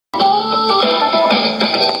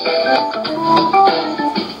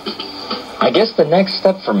guess the next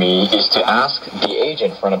step for me is to ask the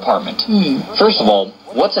agent for an apartment. First of all,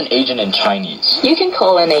 what's an agent in Chinese? You can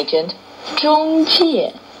call an agent 中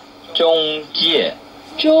介. 中介.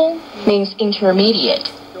 中 means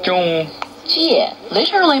intermediate. 中介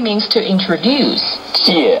literally means to introduce.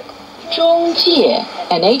 介. 中介,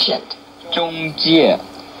 an agent. 中介.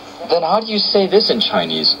 Then how do you say this in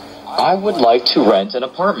Chinese? I would like to rent an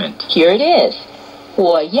apartment. Here it is.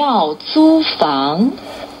 我要租房.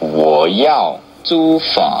 我要租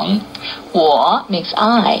房. 我 means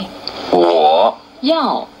I. 我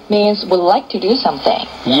要 means would like to do something.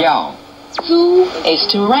 要 租 is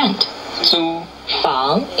to rent. 租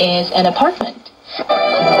房 is an apartment.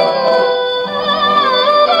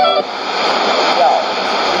 要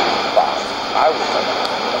租房. I would like to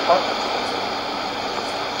rent an apartment.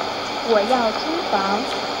 我要租房.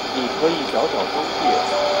 你可以找找中介.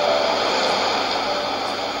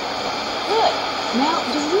 Good. Now,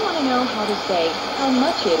 do you want to know how to say how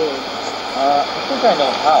much it is? I think I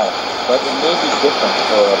know how, but it may be different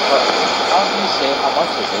for an apartment. How do you say how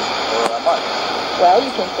much is it for a month? Well,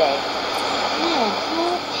 you can say 月租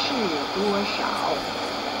是多少?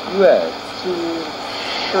月租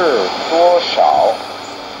是多少?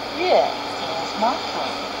 月 is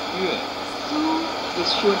monthly. 月租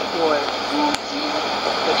is short for 租金,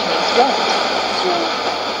 which means rent. 租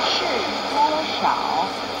是多少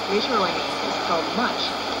literally means how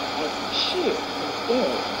much, as 是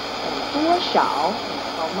is, and 多少 is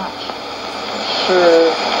how much.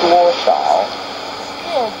 是多少? 月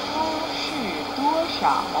租是多少?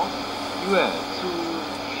 月租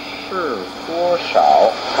是多少?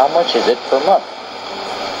 How much is it per month?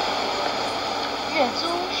 月租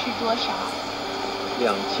是多少?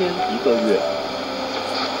 2000一个月.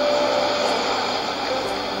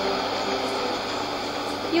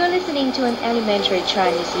 You're listening to an elementary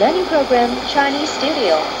Chinese learning program, Chinese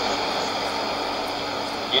Studio.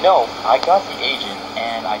 You know, I got the agent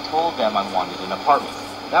and I told them I wanted an apartment.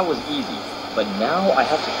 That was easy. But now I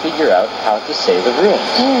have to figure out how to say the rooms.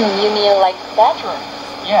 You mean like bedroom?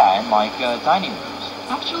 Yeah, and like dining rooms.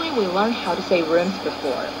 Actually, we learned how to say rooms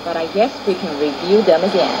before, but I guess we can review them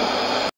again.